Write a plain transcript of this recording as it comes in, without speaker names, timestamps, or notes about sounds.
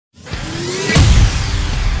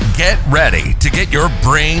Get ready to get your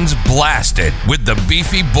brains blasted with the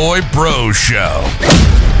Beefy Boy Bros Show.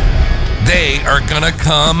 They are gonna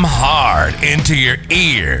come hard into your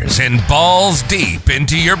ears and balls deep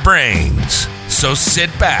into your brains. So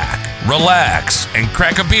sit back, relax, and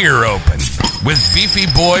crack a beer open with Beefy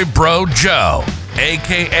Boy Bro Joe,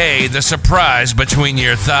 a.k.a. the surprise between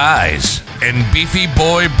your thighs, and Beefy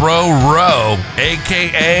Boy Bro Ro,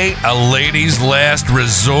 a.k.a. a lady's last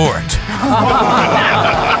resort.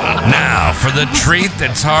 Now for the treat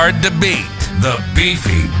that's hard to beat, the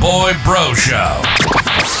Beefy Boy Bro Show.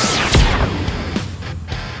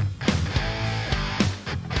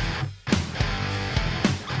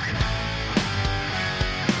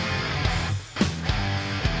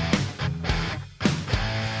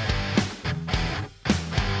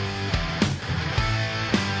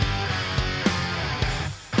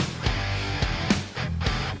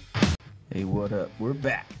 Hey, what up? We're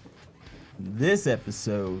back. This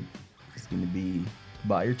episode is going to be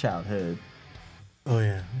about your childhood. Oh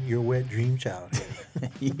yeah, your wet dream childhood.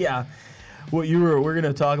 Yeah, we're going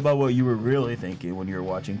to talk about what you were really thinking when you were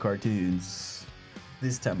watching cartoons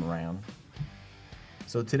this time around.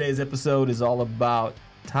 So today's episode is all about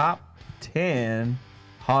top 10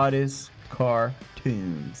 hottest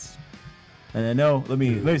cartoons. And I know, let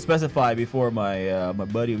me specify before my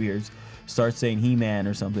buddy over here starts saying He-Man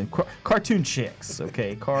or something. Cartoon chicks,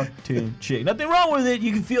 okay? Cartoon chick. Nothing wrong with it.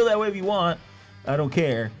 You can feel that way if you want. I don't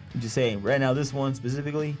care. I'm just saying, right now, this one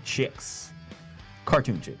specifically, chicks.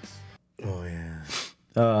 Cartoon chicks. Oh,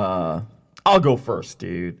 yeah. I'll go first,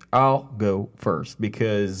 dude. I'll go first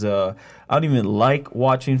because I don't even like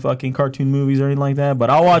watching fucking cartoon movies or anything like that, but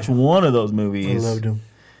I'll watch one of those movies. I loved them.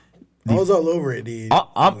 I was all over it, dude.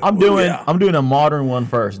 I'm doing a modern one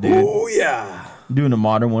first, dude. Oh, yeah. Doing a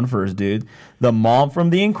modern one first, dude. The mom from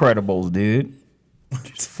The Incredibles, dude.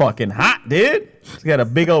 She's fucking hot, dude. She's got a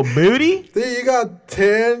big old booty. Dude, you got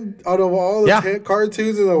 10 out of all the 10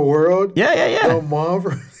 cartoons in the world. Yeah. The mom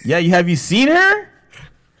from... Yeah, have you seen her?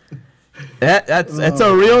 That's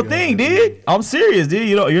a real thing, dude. I'm serious, dude.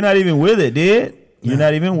 You're not even with it, dude. You're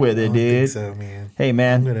not even with it, dude. I don't think so, man. Hey,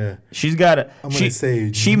 man. She's got a... I'm going to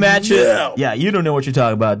say... She matches... Yeah, you don't know what you're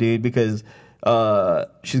talking about, dude, because...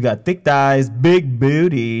 she's got thick thighs, big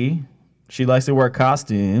booty. She likes to wear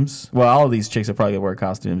costumes. Well, all of these chicks are probably gonna wear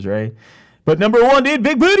costumes, right? But number one, dude,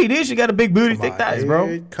 big booty, dude. She got a big booty, thick thighs,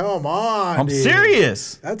 bro. Come on, I'm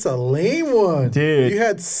serious. That's a lame one, dude. You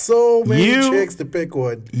had so many chicks to pick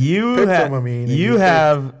one. You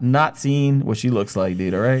have not seen what she looks like,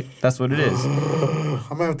 dude. All right, that's what it is. I'm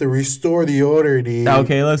gonna have to restore the order, dude.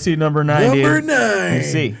 Okay, let's see number 9. Number dude. 9.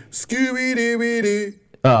 Let's see. Scooby Dooby Doo.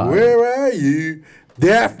 Where are you?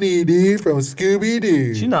 Daphne, dude, from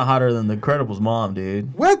Scooby-Doo. She's not hotter than the Incredibles mom,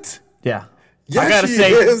 dude. What? Yeah.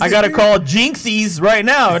 Yes, I gotta call Jinxies right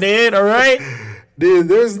now, dude, all right? Dude,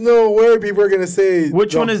 there's no way people are gonna say...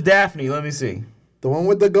 Which one is Daphne? Let me see. The one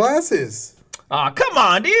with the glasses. Aw, come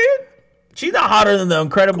on, dude. She's not hotter than the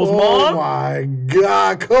Incredibles mom. Oh, my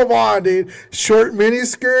God. Come on, dude. Short mini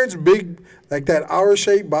skirts, big... Like that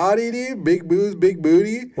hour-shaped body, dude. Big boobs, big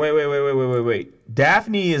booty. Wait.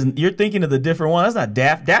 Daphne is... You're thinking of the different one. That's not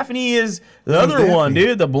Daphne. Daphne is the other one,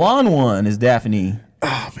 dude. The blonde one is Daphne.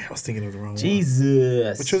 Oh, man. I was thinking of the wrong one.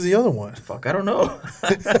 Jesus. Which was the other one? Fuck, I don't know.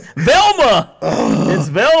 Velma. It's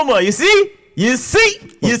Velma. You see? You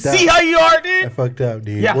see how you are, dude? I fucked up,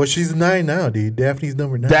 dude. Yeah. Well, she's 9 now, dude. Daphne's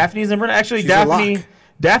number 9. Daphne's number 9. Actually,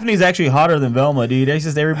 Daphne's actually hotter than Velma, dude. It's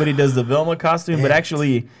just everybody does the Velma costume, but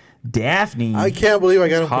actually... Daphne. I can't believe I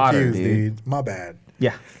got him hotter, confused, dude. My bad.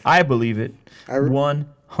 Yeah, I believe it.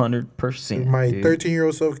 100%. My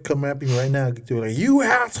 13-year-old self could come at me right now and be like, you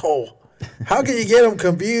asshole. How can you get him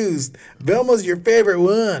confused? Velma's your favorite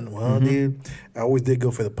one. Well, dude, I always did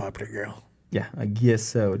go for the popular girl. Yeah, I guess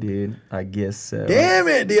so, dude. I guess so. Damn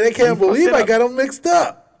it, dude. I can't believe I got them mixed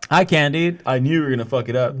up. I can't, dude. I knew you were going to fuck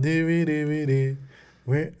it up.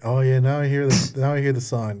 Oh, yeah, now I hear the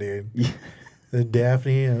song, dude. Yeah. The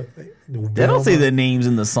Daphne. They don't say the names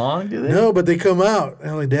in the song, do they? No, but they come out.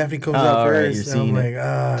 And like Daphne comes out first. Right, and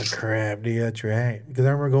I'm like, crap, dude, that's right. Because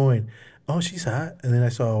I remember going, oh, she's hot. And then I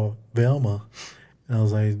saw Velma. And I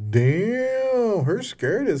was like, damn, her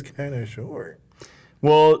skirt is kind of short.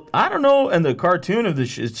 Well, I don't know. And the cartoon of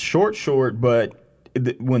this is short, but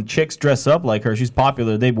when chicks dress up like her, she's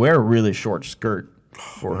popular. They wear a really short skirt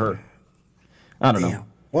for her. I don't know.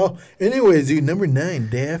 Well, anyways, dude, number 9,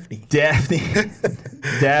 Daphne. Daphne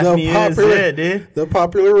is it, dude. The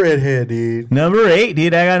popular redhead, dude. Number 8,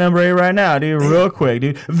 dude. I got number 8 right now, dude. Real quick,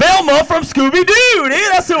 dude. Velma from Scooby-Doo, dude.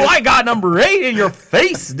 That's who I got number 8 in your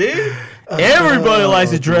face, dude. Everybody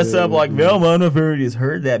likes to dress up like Velma. I don't know if everybody's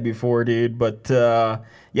heard that before, dude. But yeah,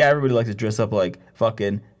 everybody likes to dress up like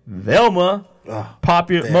fucking Velma.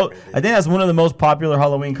 Popular. I think that's one of the most popular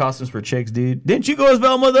Halloween costumes for chicks, dude. Didn't you go as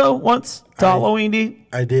Velma though once to Halloween, dude?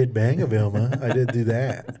 I did bang a Velma. I did do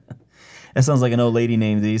that. That sounds like an old lady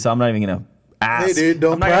name, dude. So I'm not even gonna ask. Hey, dude,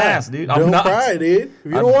 don't I'm not pry. gonna ask, dude. Don't pry, dude. If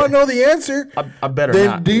you don't want to know the answer, I better then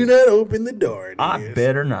not. do not open the door, dude. I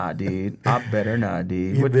better not, dude. I better not,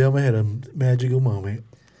 dude. Yeah, Velma had a magical moment.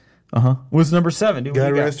 What's number 7, dude? What God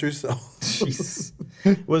you got? rest her soul. Jesus.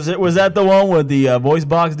 Was that the one with the voice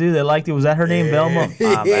box dude that liked it? Was that her name, Velma?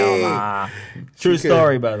 Velma. True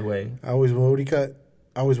story, by the way. I always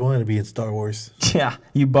wanted to be in Star Wars. Yeah,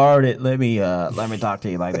 you borrowed it. Let me talk to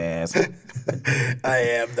you like this. I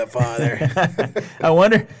am the father. I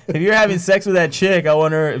wonder if you're having sex with that chick. I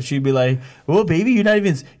wonder if she'd be like, "Well, baby, I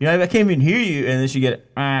can't even hear you," and then she get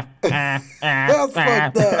That's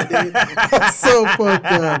fucked up, dude. That's so fucked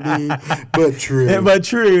up, dude. But true. But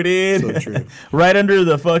true, dude. So true. Right under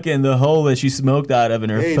the hole that she smoked out of in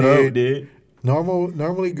her throat, dude.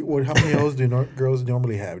 Normally, how many holes do girls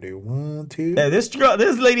normally have, dude? 1, 2? Yeah, this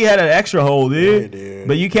lady had an extra hole, dude. Yeah, dude.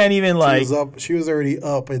 But you can't even like. She was already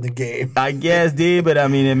up in the game. I guess, dude. But I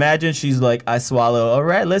mean, imagine she's like, I swallow. All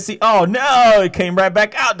right, let's see. Oh no, it came right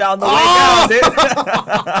back out down the way down,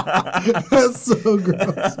 dude. That's so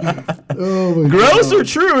gross. Oh my Gross God. or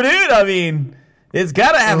true, dude? I mean, it's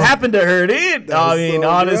gotta have happened to her, dude. I mean, so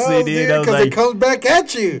honestly, gross, dude, I was because like, it comes back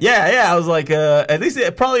at you. yeah. I was like, at least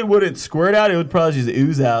it probably wouldn't squirt out. It would probably just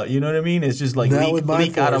ooze out. You know what I mean? It's just like Not with my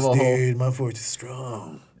leak out of a force, hole. dude. My force is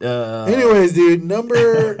strong. Uh, Anyways, dude,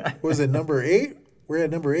 was it number 8? We're at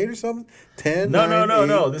number 8 or something? 10? no, 9, no, 8,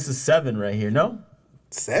 no. This is 7 right here. No.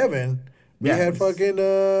 7? We Yeah, had it fucking,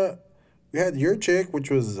 we had your chick, which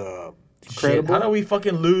was incredible. Shit, how do we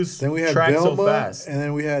fucking lose Then we had track Velma, so fast? and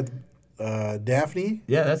then we had Daphne.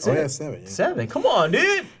 Yeah, that's Oh, it. yeah, 7. Yeah. 7. Come on,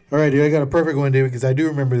 dude. All right, dude, I got a perfect one, dude, because I do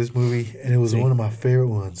remember this movie, and it was one of my favorite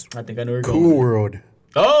ones. I think I know where you're going. Cool World.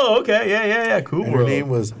 Oh, okay. Yeah. Cool And World. her name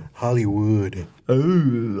was Hollywood.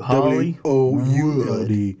 Ooh, Holly. Would.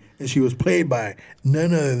 And she was played by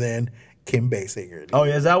none other than Kim Basinger. Dude. Oh,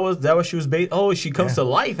 yeah. Is that what she was based? Oh, she comes to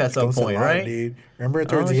life at some Comes to point, life, right? Dude. Remember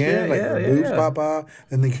towards Oh, the shit, end, like yeah, her yeah, boobs yeah. pop out,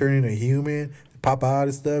 and they turn into a human, pop out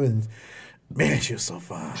and stuff, and man, she was so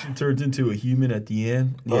fun. She turns into a human at the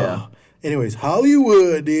end. Yeah. Anyways,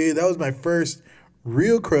 Hollywood, dude. That was my first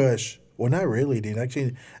real crush. Well, not really, dude.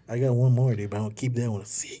 Actually, I got one more, dude, but I'm going to keep that one a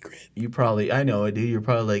secret. I know it, dude. You're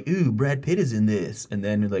probably like, ooh, Brad Pitt is in this. And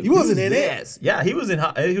then you're like, He wasn't who's in it. this? Yeah, he was in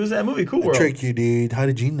that movie, Cool World. Trick you, dude. How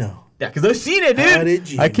did you know? Yeah, because I've seen it, dude. How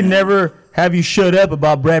did you I can know? never have you shut up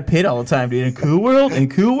about Brad Pitt all the time, dude. In Cool World,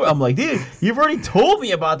 I'm like, dude, you've already told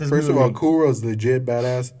me about this First movie. of all, Cool World's legit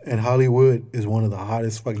badass, and Hollywood is one of the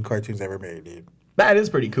hottest fucking cartoons ever made, dude. That is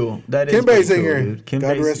pretty cool. That is Kim pretty cool, Basinger, dude. Kim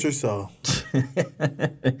God Basinger. rest her soul.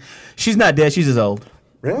 She's not dead. She's just old.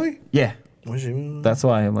 Really? Yeah. Was she? That's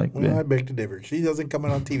why I'm like, Well, yeah. I beg to differ. She doesn't come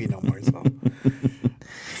out on TV no more, so.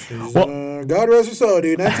 She's, Well- God rest her soul,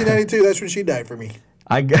 dude. 1992, that's when she died for me.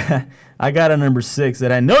 I got a number 6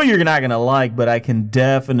 that I know you're not gonna like, but I can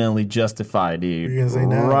definitely justify, dude. You're gonna say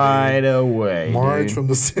no, right dude. away. Marge dude. from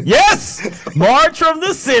the Simpsons. Yes, Marge from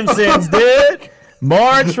The Simpsons, dude.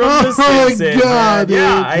 Marge from The Oh my Simpsons. God, man.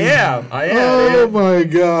 Yeah, dude. I am. Oh Dude. my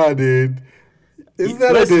God, dude. Isn't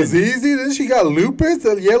that Listen. a disease, dude? Isn't she got lupus,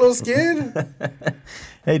 the yellow skin?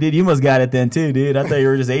 Hey, dude, you must got it then too, dude. I thought you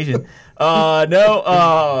were just Asian.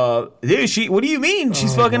 No, dude. What do you mean?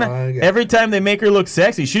 She's Oh fucking. my God. Every time they make her look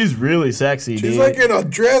sexy, she's really sexy, dude. She's like in a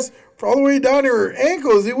dress all the way down to her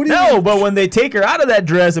ankles, dude. What do you No, mean? but when they take her out of that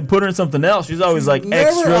dress and put her in something else, she's always like never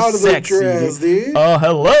extra out of the sexy. dress, dude. Oh,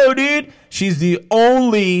 hello, dude. She's the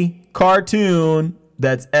only cartoon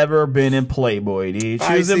that's ever been in Playboy, dude. She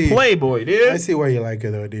I was in see. Playboy, dude. I see why you like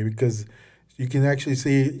her though, dude, because you can actually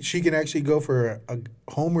see she can actually go for a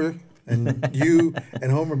Homer, and you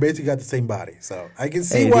and Homer basically got the same body. So I can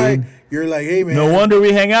see Hey, why dude. you're like, hey man. No wonder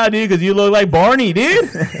we hang out, dude, because you look like Barney, dude.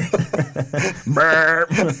 Burp.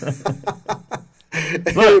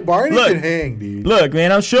 Hey, Barney look. can hang, dude. Look,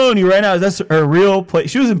 man, I'm showing you right now. That's her real play.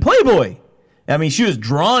 She was in Playboy. I mean, she was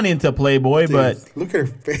drawn into Playboy, Dude, but look at her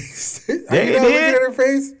face. Are Hey, you not dude. looking at her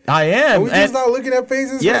face? I Are am. we just not looking at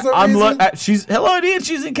faces Yeah, for some I'm. reason? She's hello, dude.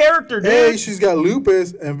 She's in character, dude. A, she's got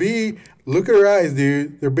lupus, and B, look at her eyes,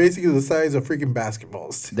 dude. They're basically the size of freaking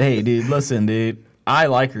basketballs. Hey, dude, listen, dude. I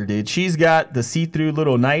like her, dude. She's got the see-through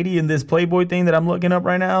little nightie in this Playboy thing that I'm looking up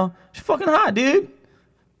right now. She's fucking hot, dude.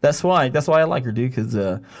 That's why I like her, dude.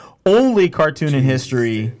 Because only cartoon in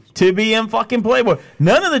history to be in fucking Playboy.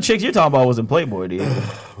 None of the chicks you're talking about was in Playboy, dude.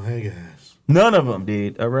 Oh my gosh. None of them,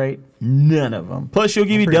 dude. All right, none of them. Plus, she'll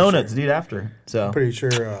give you pretty donuts, sure. dude. After, so Pretty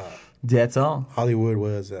sure that's all. Hollywood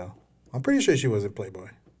was. I'm pretty sure she wasn't Playboy.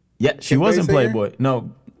 Yeah, she Playboy wasn't singer? Playboy.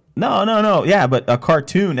 No. Yeah, but a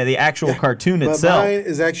cartoon, the actual cartoon But itself. mine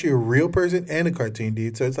is actually a real person and a cartoon,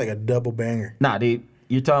 dude. So it's like a double banger. Nah, dude.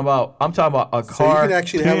 I'm talking about a So you cartoon can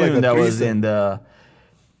actually have, like, a that was threesome. in the.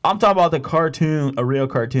 I'm talking about the cartoon, a real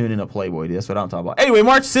cartoon in a Playboy. Dude. That's what I'm talking about. Anyway,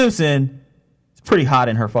 Marge Simpson is pretty hot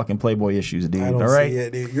in her fucking Playboy issues, dude. I don't all right. see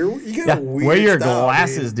it, dude. You got Yeah, a weird wear your style,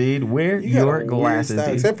 glasses, dude. dude. Wear You got a your weird glasses, style.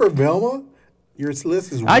 dude. Except for Velma, your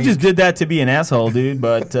list is weak. I just did that to be an asshole, dude.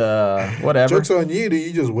 But whatever. Joke's on you, dude.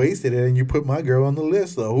 You just wasted it and you put my girl on the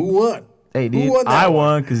list, though. Who won? Hey, Who dude, won that I one?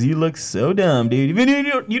 won because you look so dumb, dude. Even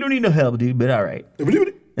you don't need no help, dude. But all right. Hey,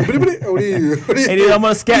 dude, I'm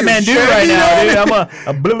a Scatman dude right now, dude. I'm a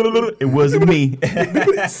blah, blah, blah, blah. It wasn't me.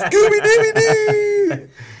 Scooby Dooby Doo.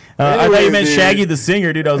 I thought you Anyways, meant dude. Shaggy the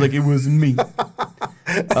singer, dude. I was like, it wasn't me.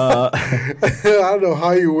 I don't know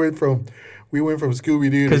how we went from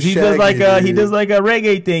Scooby Doo to Because he Shaggy, does like dude. a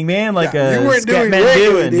reggae thing, man, like You a weren't doing Scatman reggae,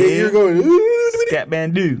 doing, dude. You're dude. going.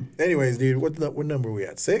 Scatman do. Anyways, dude, what number are we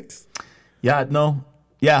at? 6? Yeah, no,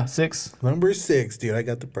 yeah, 6. Number 6, dude. I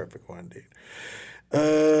got the perfect one, dude.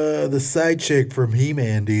 The side chick from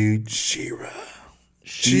He-Man, dude. She-Ra.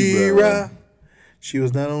 She-Ra. She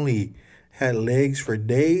was not only had legs for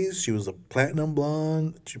days, she was a platinum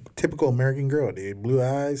blonde, typical American girl, dude. Blue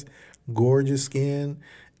eyes, gorgeous skin,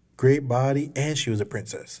 great body, and she was a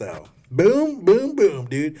princess. So, boom, boom, boom,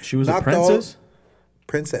 dude. She was a Knocked princess.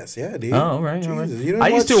 Princess, yeah, dude. Oh, all right, all right. Jesus, you don't I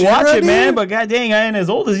used to She-Ra, watch it, man, dude? but god dang, I ain't as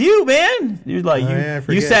old as you, man. You're like yeah, I you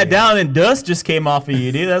forget, sat yeah. down and dust just came off of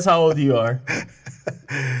you, dude. That's how old you are.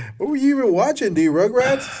 What were you even watching, dude?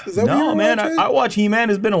 Rugrats? Is that what you No, were man, watching? I watch He-Man.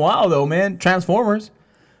 It's been a while though, man. Transformers.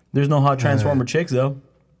 There's no hot Transformer chicks though.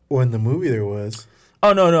 Well, in the movie there was.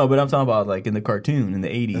 Oh no, but I'm talking about like in the cartoon in the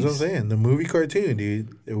 80s. That's what I'm saying. The movie cartoon,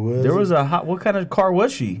 dude. It was. There was a hot. What kind of car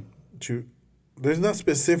was she? There's not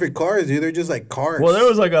specific cars, dude. They're just like cars. Well, there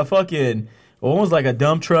was like a fucking. One was like a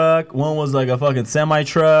dump truck. One was like a fucking semi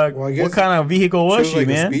truck. Well, I guess what kind of vehicle was she she, was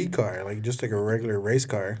like man? a speed car, like just like a regular race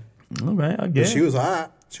car. Okay, I But guess. she was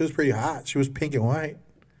hot. She was pretty hot. She was pink and white.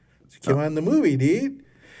 She came out in the movie, dude.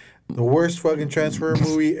 The worst fucking Transformer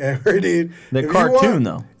movie ever, dude. The If you cartoon,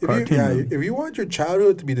 though. If Cartoon you, movie. if you want your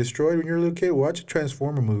childhood to be destroyed when you're a little kid, watch a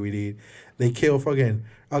Transformer movie, dude. They kill fucking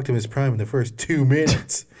Optimus Prime in the first 2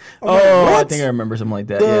 minutes. I'm like, Oh, I what think I remember something like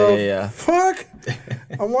that. the Yeah. fuck?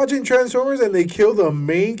 I'm watching Transformers and they kill the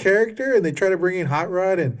main character and they try to bring in Hot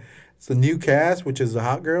Rod and it's the new cast, which is the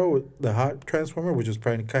hot girl, the hot Transformer, which is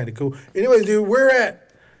probably kind of cool. Anyways, dude, we're at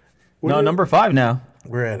Number 5 now.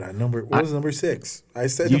 We're at number. What was number 6? I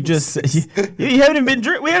said You number just 6. you haven't been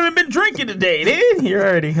we haven't been drinking today, dude. You're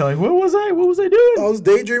already like, what was I doing? I was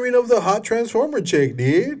daydreaming of the hot Transformer chick,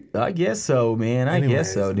 dude. I guess so, man. I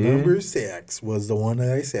guess so, Anyways, dude. Number 6 was the one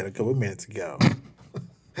that I said a couple minutes ago.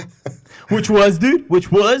 Which was, dude?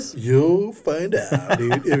 Which was? You'll find out,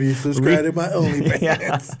 dude, if you subscribe to my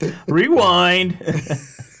OnlyFans. Yeah. Rewind.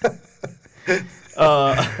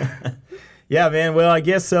 Yeah, man. Well, I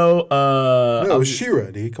guess so. No,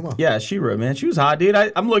 She-Ra, dude. Come on. Yeah, She-Ra, man. She was hot, dude.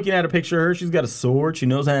 I'm looking at a picture of her. She's got a sword. She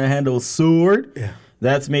knows how to handle a sword. Yeah.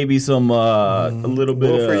 That's maybe some a little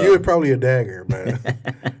bit. Well, for you, it's probably a dagger,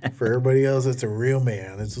 but for everybody else, it's a real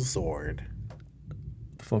man. It's a sword.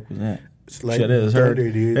 The fuck was that? It's like Shit, it was her. thunder,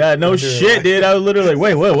 dude. Yeah, no Thunder, shit, like- dude. I was literally like,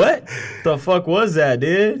 wait, what? The fuck was that,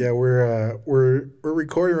 dude? Yeah, we're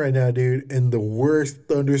recording right now, dude, in the worst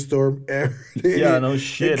thunderstorm ever. Dude. Yeah, no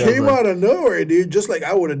shit. It I was came like- out of nowhere, dude. Just like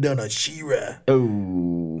I would have done a She-Ra.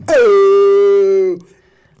 Oh, Oh,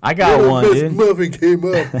 I got Little one, Miss dude. Muffin came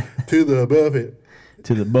up to the buffet.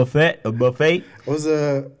 To the buffet, a buffet. Was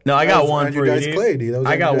No, I that got was one on for your you, guys' dude. Clay, dude. That was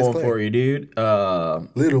I on got your guys' one Clay. for you, dude.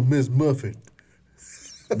 Little Miss Muffin.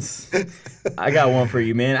 I got one for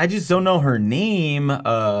you, man. I just don't know her name.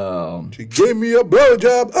 She gave me a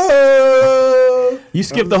blowjob. Oh, You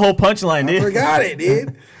skipped the whole punchline, I dude. forgot it,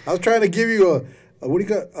 dude. I was trying to give you a what do you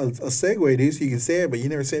got? A segue, dude, so you can say it, but you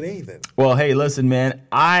never said anything. Well, hey, listen, man.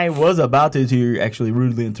 I was about to. You actually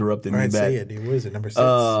rudely interrupted All me right, back. say it, dude. What is it? Number 6?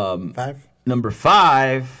 5? Number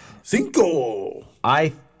 5. Cinco.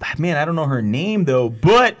 I don't know her name though,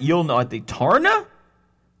 but you'll know. I think Tarna.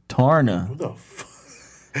 What the fuck?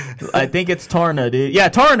 I think it's Tarna, dude. Yeah,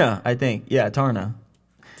 Tarna. I think. Yeah, Tarna.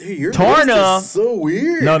 Dude, your Tarna. list is so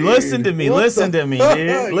weird. No, dude. listen to me. What Listen the to me, fuck,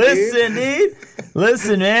 dude. Listen, dude.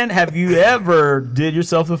 Listen, man. Have you ever did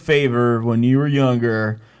yourself a favor when you were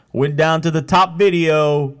younger? Went down to the Top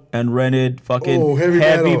Video and rented fucking Oh, heavy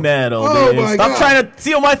heavy metal, metal. Oh, dude. my Stop God. trying to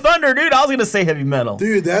steal my thunder, dude. I was gonna say heavy metal.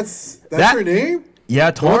 Dude, that's That- her name?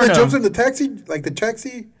 Yeah, The one that jumps Tarna. in the taxi, like the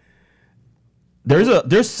taxi.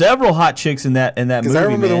 There's several hot chicks in that movie. Because I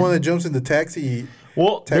remember man. the one that jumps in the taxi.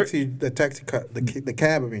 Well, The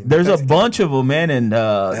cab. I mean, there's a taxi bunch of them, man, and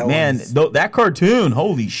man, one's- that cartoon,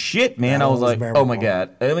 holy shit, man! That I was one was like, oh my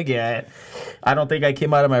memorable. god. I don't think I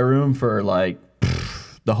came out of my room for like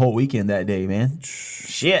the whole weekend that day, man.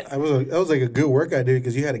 Shit. That was like a good workout, dude,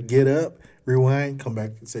 because you had to get up, rewind, come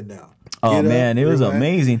back, and sit down. Oh Get up, man, it was rewind.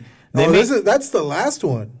 amazing. They Oh, made- that's the last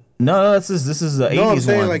one. no, this is the 80s No, I'm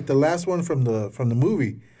saying one. like the last one from the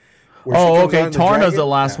movie. where she Oh, comes okay. on the Tarna's dragon. the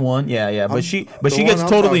last Yeah. one. Yeah. But I'm- she the she one gets I'm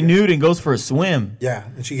totally talking- nude and goes for a swim. Yeah,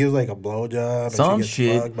 and she gives like a blowjob. Some and she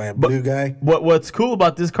gets shit. fucked by a But blue guy. What's cool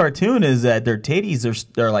about this cartoon is that their titties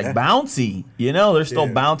they're like bouncy. You know, they're still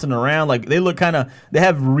Dude. bouncing around. Like they look they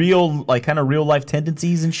have real real life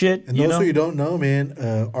tendencies and shit. And you those know? who you don't know,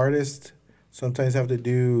 man, artists sometimes have to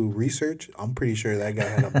do research. I'm pretty sure that guy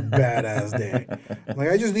had a badass day. I'm like,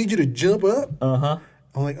 I just need you to jump up.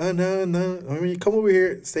 I'm like, oh, no. I mean, you come over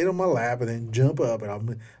here, stay on my lap, and then jump up, and I'm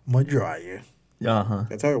going to draw you.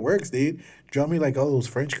 That's how it works, dude. Draw me like all those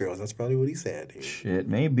French girls. That's probably what he said, dude. Shit,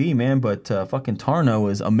 maybe, man. But fucking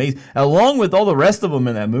Tarno is amazing. Along with all the rest of them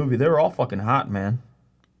in that movie, they were all fucking hot, man.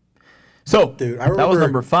 So, Dude, I that was remember-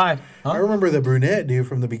 number 5. I remember the brunette, dude,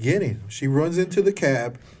 from the beginning. She runs into the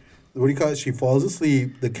cab. What do you call it? She falls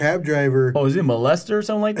asleep. The cab driver. Oh, is he a molester or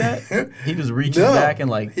something like that? He just reaches back and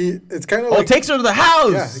like, it's kind of oh, like takes her to the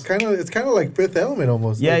house. yeah, it's kind of like Fifth Element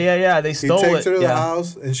almost. Yeah, Like, yeah, yeah. They He stole takes it. her to the yeah.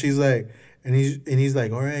 house, and she's like, and he's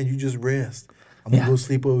like, all right, you just rest. I'm gonna Yeah. go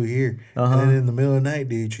sleep over here. And then in the middle of the night,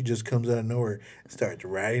 dude, she just comes out of nowhere and starts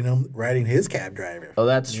riding his cab driver. Oh,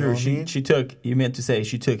 that's You true. know what I mean? She took. You meant to say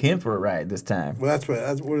she took him for a ride this time. Well, that's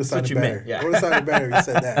what would have sounded you better. meant, yeah. Would have sounded better if you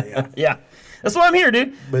said that. Yeah. Yeah, that's why I'm here,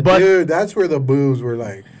 dude. But dude, that's where the boobs were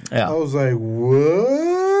like. Yeah. I was like,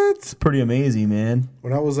 what? it's pretty amazing, man.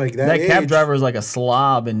 When I was like that, That age, cab driver was like a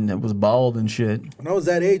slob and it was bald and shit. When I was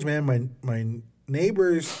that age, man, my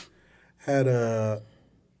neighbors had a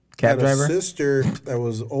Cab had a driver. sister that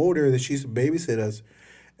was older that she used to babysit us,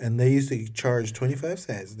 and they used to charge 25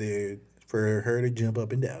 cents, dude, for her to jump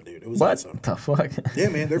up and down, dude. It was What awesome. the fuck? Yeah,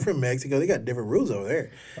 man, they're from Mexico. They got different rules over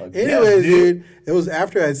there. yeah, Anyways, dude. dude, it was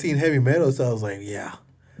after I'd seen heavy metal, so I was like, yeah,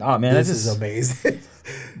 Oh man, this that's is just amazing.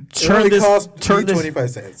 Turn it only this- cost turn me this- 25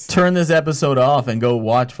 cents. turn this episode off and go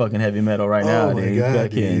watch fucking heavy metal right now, Oh my dude. God,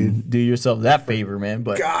 Fucking dude. do yourself that favor, man.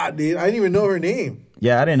 But God, dude, I didn't even know her name,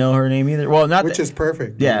 yeah, I didn't know her name either. Well, not which that- is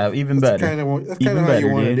perfect. yeah, dude. even That's better. That's Even kind of how you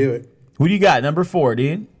better, want to dude. do it. Who do you got? Number 4,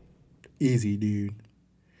 dude. Easy, dude.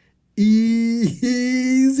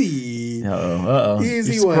 Easy. Uh-oh.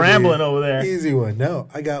 Easy You're one. scrambling dude. over there. Easy one. No,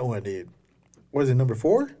 I got one, dude. What is it, number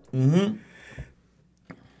 4? Mm-hmm.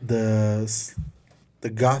 The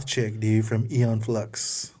goth chick, dude, from Eon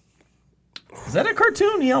Flux. Is that a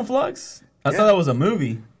cartoon, Eon Flux? I Yeah. thought that was a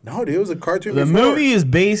movie. No, dude, it was a cartoon. The before. movie is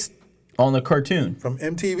based on the cartoon. From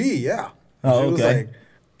MTV, yeah. Oh, okay.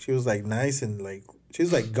 She was like nice and like she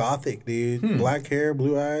was like gothic, dude. Hmm. Black hair,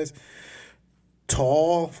 blue eyes,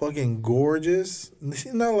 tall, fucking gorgeous.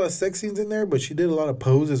 She's not a lot of sex scenes in there, but she did a lot of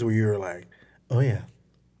poses where you were like, oh yeah,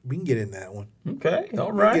 we can get in that one. Okay, all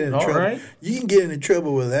We can right, get in all trouble. right. You can get into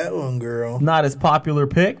trouble with that one, girl. Not as popular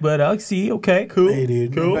pick, but I see. Okay, cool. Hey,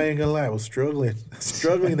 dude, cool. I ain't gonna lie, I was struggling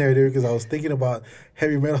there, dude, because I was thinking about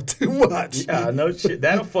heavy metal too much. Yeah, no shit.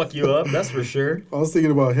 That'll fuck you up. That's for sure. I was thinking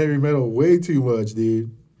about heavy metal way too much, dude.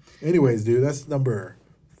 Anyways, dude, that's number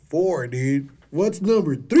 4, dude. What's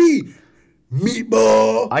number 3?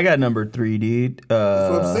 Meatball. I got number 3, dude.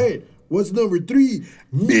 That's what I'm saying. What's number 3?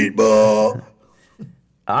 Meatball.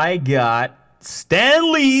 I got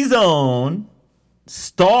Stan Lee's Own,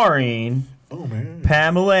 starring Oh, man.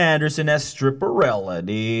 Pamela Anderson as Stripperella,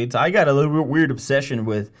 dude. I got a little weird obsession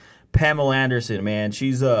with Pamela Anderson, man.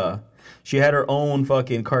 She had her own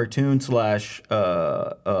fucking cartoon slash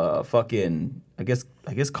fucking I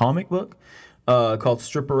guess comic book called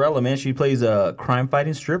Stripperella, man. She plays a crime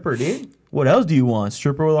fighting stripper, dude. What else do you want?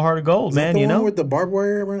 Stripper with a heart of gold, man. The You one know? with the barbed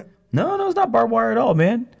wire, man? No, it's not barbed wire at all,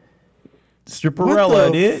 man. Stripperella,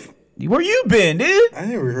 What the dude. Where you been, dude? I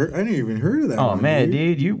didn't even heard of that Oh one, man,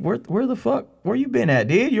 dude, you where the fuck where you been at,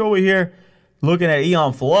 dude? You're over here looking at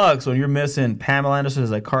Eon Flux when you're missing Pamela Anderson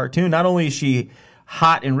as a cartoon. Not only is she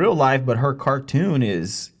hot in real life, but her cartoon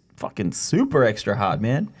is fucking super extra hot,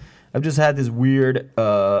 man. I've just had this weird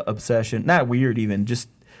obsession, not weird even, just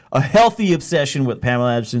a healthy obsession with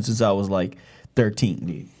Pamela Anderson since I was like 13,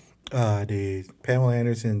 dude. Dude. Pamela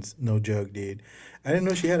Anderson's no joke, dude. I didn't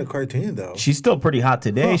know she had a cartoon, though. She's still pretty hot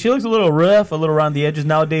today. Huh. She looks a little rough, a little around the edges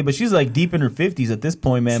nowadays, but she's like deep in her 50s at this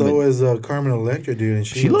point, man. So But is Carmen Electra, dude. And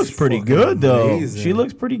she looks pretty fucking good, though. amazing. She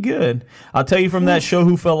looks pretty good. I'll tell you from that show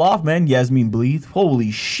Who Fell Off, man, Yasmin Bleeth.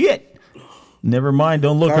 Holy shit. Never mind.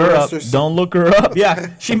 Don't look God her up. rest her soul. Don't look her up.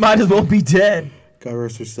 Yeah, she might as well be dead. God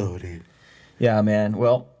rest her soul, dude. Yeah, man.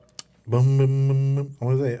 Well, Boom, boom, boom, boom. I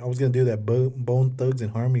was going to do that Bone Thugs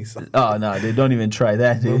and Harmony song. oh, no, dude. Don't even try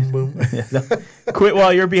that, dude. Boom, boom. Yeah, quit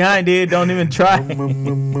while you're behind, dude. Don't even try. Boom,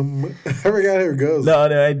 boom, boom, boom. I forgot how it goes. No,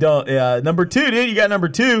 I don't. Yeah, number 2, dude. You got number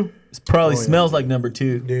 2. It probably yeah. smells like number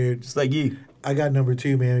 2. Dude, Just like you. I got number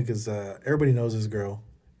 2, man, because everybody knows this girl.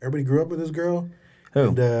 Everybody grew up with this girl. Who?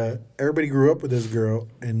 And everybody grew up with this girl.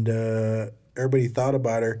 And everybody thought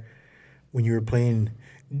about her when you were playing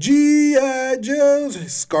G.I. Joe's.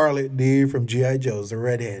 Scarlet, dude, from G.I. Joe's, the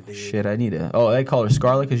redhead, dude. Shit, I need to. Oh, they call her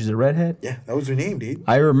Scarlet because she's a redhead? Yeah, that was her name, dude.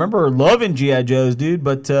 I remember loving G.I. Joe's, dude,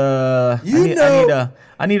 but I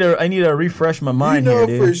need to refresh my mind you know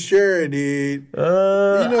here, for dude. sure, dude. You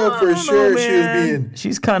know for sure she was being...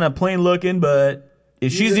 She's kind of plain looking, but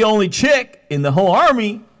if she's the only chick in the whole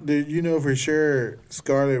army, Dude, you know for sure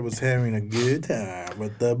Scarlett was having a good time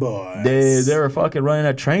with the boys. they were fucking running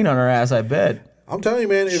a train on her ass, I bet. I'm telling you,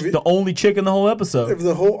 man, She's the only chick in the whole episode. if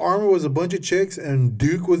the whole army was a bunch of chicks and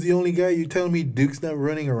Duke was the only guy, you telling me Duke's not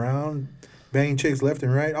running around banging chicks left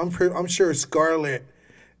and right? I'm sure Scarlett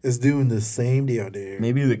is doing the same deal, dude.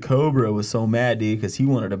 Maybe the Cobra was so mad, dude, because he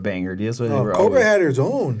wanted to bang her, dude. That's why they were Cobra always... had her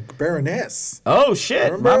own Baroness. Oh,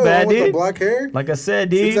 shit. Remember My bad, the one with the dude. black hair? Like I said,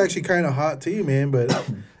 dude. She's actually kind of hot too, man. But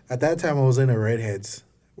at that time, I was into redheads.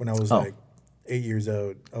 When I was like 8 years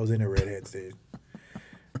old, I was into redheads, dude.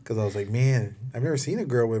 Because I was like, man, I've never seen a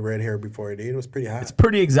girl with red hair before, dude. It was pretty hot. It's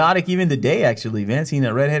pretty exotic even today, actually, man. Seeing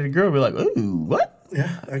that redheaded girl, we're like, ooh, what?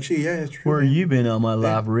 Yeah, actually, yeah, it's true. Where man. you been all my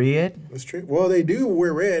life, red? It's true. Well, they do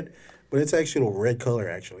wear red, but it's actually a red color,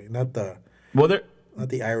 actually, not the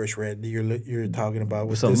Irish red that you're talking about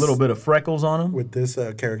with some this, little bit of freckles on them. with this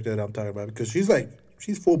character that I'm talking about. Because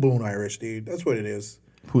she's full blown Irish, dude. That's what it is.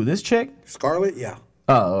 Who, this chick? Scarlett, yeah.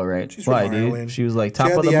 Oh, all right. She's from Why, dude? Ireland. She was like, She top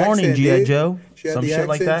had of the the morning, accent, G.I. dude. Joe. She had Some the shit accent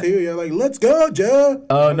like that. too. You're like, let's go, Joe.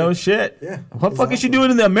 Oh, no shit. Yeah. What It the was fuck is she awesome.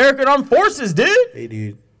 doing in the American Armed Forces, dude? Hey,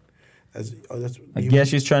 dude. I guess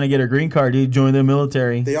she's trying to get her green card, dude. Join the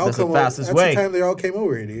military. They all That's the come fastest over. way. That's the time they all came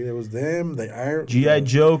over here, dude. It was them, the Irish, G.I.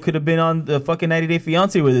 Joe could have been on the fucking 90 Day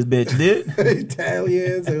Fiance with his bitch, dude.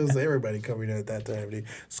 Italians. It was everybody coming in at that time, dude.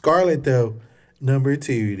 Scarlett, though, number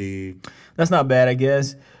 2, dude. That's not bad, I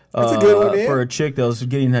guess. That's a good one, man. For a chick that was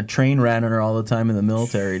getting a train ran on her all the time in the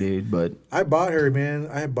military, dude. But I bought her, man.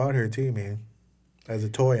 I bought her too, man. As a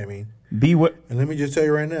toy, I mean. be what? And let me just tell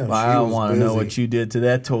you right now. I don't want to know what you did to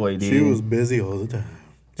that toy, dude. She was busy all the time.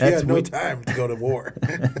 She That's had no weird. time to go to war.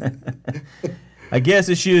 I guess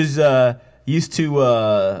if she was used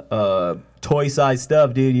to toy size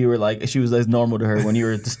stuff, dude, you were like, she was as normal to her when you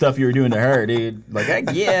were the stuff you were doing to her, dude. Like, I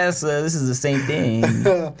guess this is the same thing.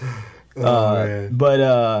 Man.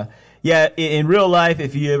 But yeah, in real life,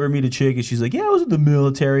 if you ever meet a chick and she's like, yeah, I was in the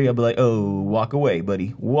military, I'll be like, oh, walk away,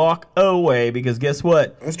 buddy. Walk away, because guess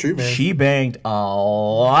what? That's true, man. She banged a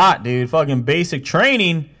lot, dude. Fucking basic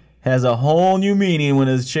training has a whole new meaning when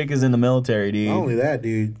a chick is in the military, dude. Not only that,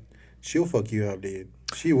 dude, she'll fuck you up, dude.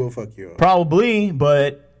 She will fuck you up. Probably,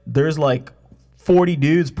 but there's like 40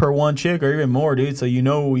 dudes per one chick or even more, dude. So you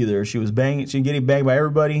know either she getting banged by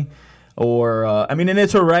everybody, or I mean, and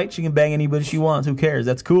it's her right. She can bang anybody she wants. Who cares?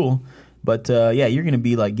 That's cool. But yeah, you're gonna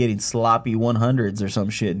be like getting sloppy 100s or some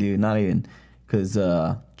shit, dude. Not even because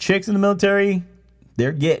chicks in the military,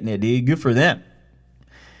 they're getting it, dude. Good for them.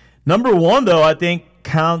 Number 1, though, I think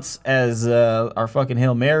counts as our fucking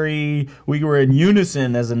Hail Mary. We were in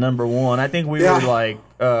unison as a number 1. I think we were like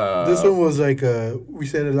this one was like we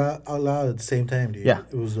said it out loud at the same time, dude. yeah,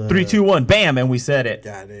 It was 3, 2, 1, bam, and we said it.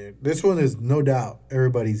 Yeah, dude. This one is no doubt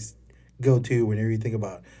everybody's go-to whenever you think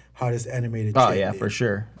about hottest animated Oh chick, yeah, dude. for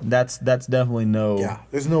sure. That's definitely Yeah,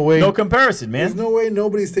 there's no way. no comparison, man. There's no way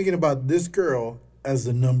nobody's thinking about this girl as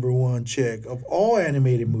the number 1 chick of all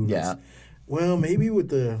animated movies. Yeah. Well, maybe with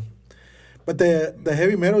but the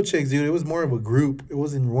heavy metal chicks, dude, it was more of a group. It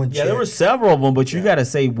wasn't one chick. Yeah, there were several of them, but you gotta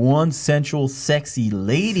say one sensual, sexy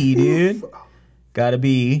lady, dude. Gotta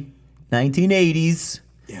be 1980s.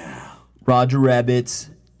 Yeah. Roger Rabbit's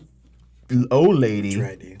old lady, That's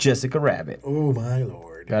right, dude. Jessica Rabbit. Oh my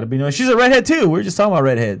lord. Gotta be known. She's a redhead too. We were just talking about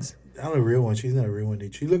redheads. Not a real one. She's not a real one,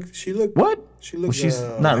 dude. She looked. What? She Well, looked. she's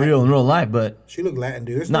not Latin. real in real life, but She looked Latin,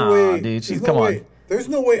 dude. There's Nah, no way, dude, she's- there's come no on. way- There's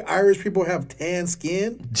no way Irish people have tan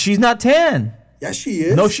skin. she's not 10. Yeah, she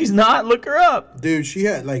is. No, she's not. Look her up. Dude, she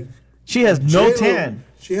had like She has no J-Lo, tan.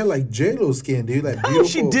 She had like J-Lo skin, dude. Like No, beautiful.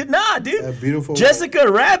 she did not, dude. That beautiful.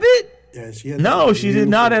 Jessica Rabbit? Yeah, she had. No, that she did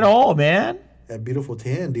not at all, man. That beautiful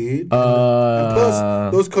tan, dude. And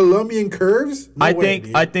plus those Colombian curves. No way,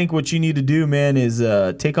 dude. I think what you need to do, man, is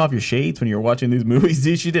take off your shades when you're watching these movies,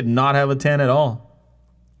 dude. She did not have a tan at all,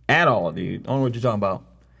 dude. I don't know what you're talking about.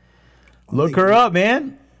 Look her up,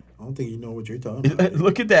 man. I don't think you know what you're talking about.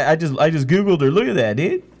 Look at that. I just googled her. Look at that,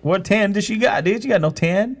 dude. What tan does she got, dude? She got no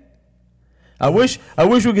tan. I wish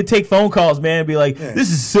we could take phone calls, man, and be like,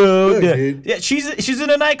 "This is so Look, good." dude. Yeah, she's in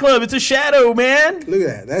a nightclub. It's a shadow, man. Look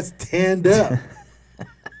at that. That's tanned up.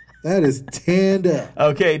 That is tanned up.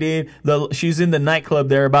 Okay, dude. She's in the nightclub.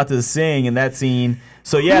 They're about to sing in that scene.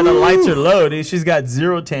 So yeah, the lights are low, dude. She's got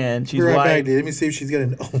zero tan. She's Be right white. back, dude. Let me see if she's got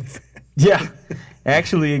an OnlyFans. Yeah,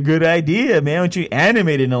 actually, a good idea, man. Why don't you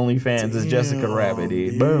animate an OnlyFans as Jessica Rabbit,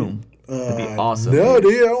 dude? Boom. That'd be awesome. No,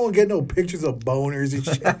 dude. I don't want to get no pictures of boners and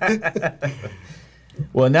shit.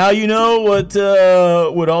 Well, now you know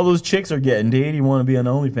what all those chicks are getting, dude. You want to be on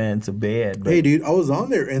OnlyFans so bad. But, Hey, dude. I was on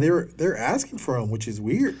there and they're asking for them, which is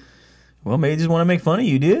weird. well, maybe they just want to make fun of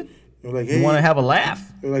you, dude. They're like, You hey, want to have a laugh.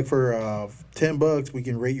 they're like, for $10, we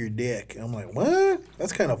can rate your dick. And I'm like, what?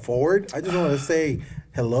 That's kind of forward. I just want to say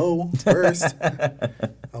hello first. I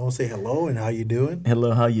want to say hello and how you doing.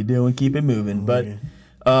 Hello, how you doing? Keep it moving. But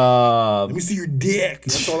Let me see your dick.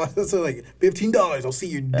 That's all. That's like $15. I'll see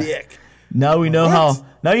your dick. now we know What?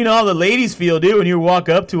 how you know how the ladies feel, dude. When you walk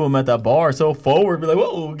up to them at the bar, so forward, be like,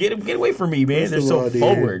 "Whoa, get away from me, man!" First They're of so all, dude.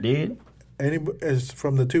 forward, dude. As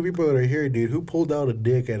from the two people that are here, dude, who pulled out a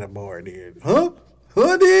dick at a bar, dude? Huh,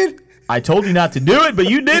 dude? I told you not to do it, but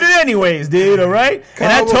you did it anyways, dude. All right.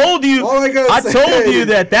 And I Kyle, told you, all I gotta told say- you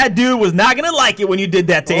that dude was not gonna like it when you did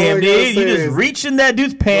that to All him, I gotta dude. You say just is reached in that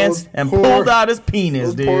dude's pants those and poor- pulled out his penis,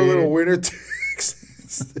 Those dude. poor little winter chicks.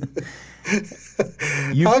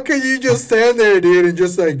 You- How can you just stand there, dude, and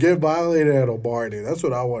just like get violated at a bar, dude? That's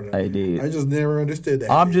what I wanted. I did. I just never understood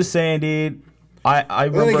that. I'm dude. just saying, dude. I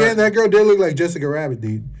Then remember. again, that girl did look like Jessica Rabbit,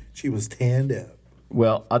 dude. She was tanned up.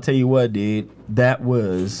 Well, I'll tell you what, dude. That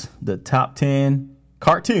was the top 10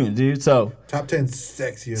 cartoons, dude. So Top 10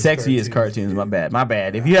 sexiest. sexiest cartoons. My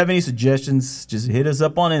bad. If you have any suggestions, just hit us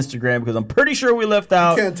up on Instagram because I'm pretty sure we left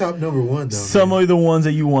out Can't top number one though. some man. of the ones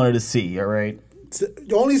that you wanted to see. All right.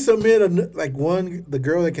 Only submit the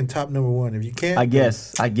girl that can top number one. If you can't, I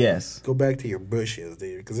guess. go back to your bushes,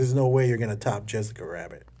 dude. Because there's no way you're gonna top Jessica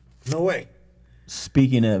Rabbit. No way.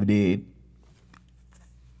 Speaking of, dude,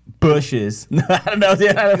 bushes. I don't know, dude.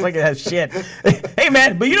 I don't fucking have shit. Hey,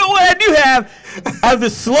 man, but you know what I do have? I have the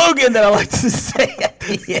slogan that I like to say at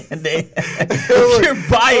the end, dude. If you're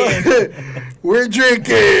buying. We're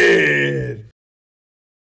drinking.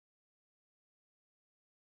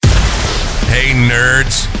 Hey,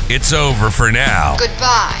 nerds, it's over for now.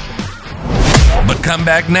 Goodbye. But come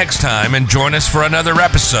back next time and join us for another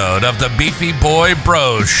episode of the Beefy Boy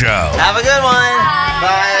Bros Show. Have a good one.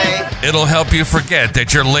 Bye. It'll help you forget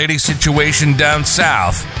that your lady situation down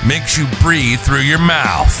south makes you breathe through your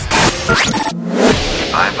mouth.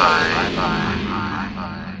 Bye-bye.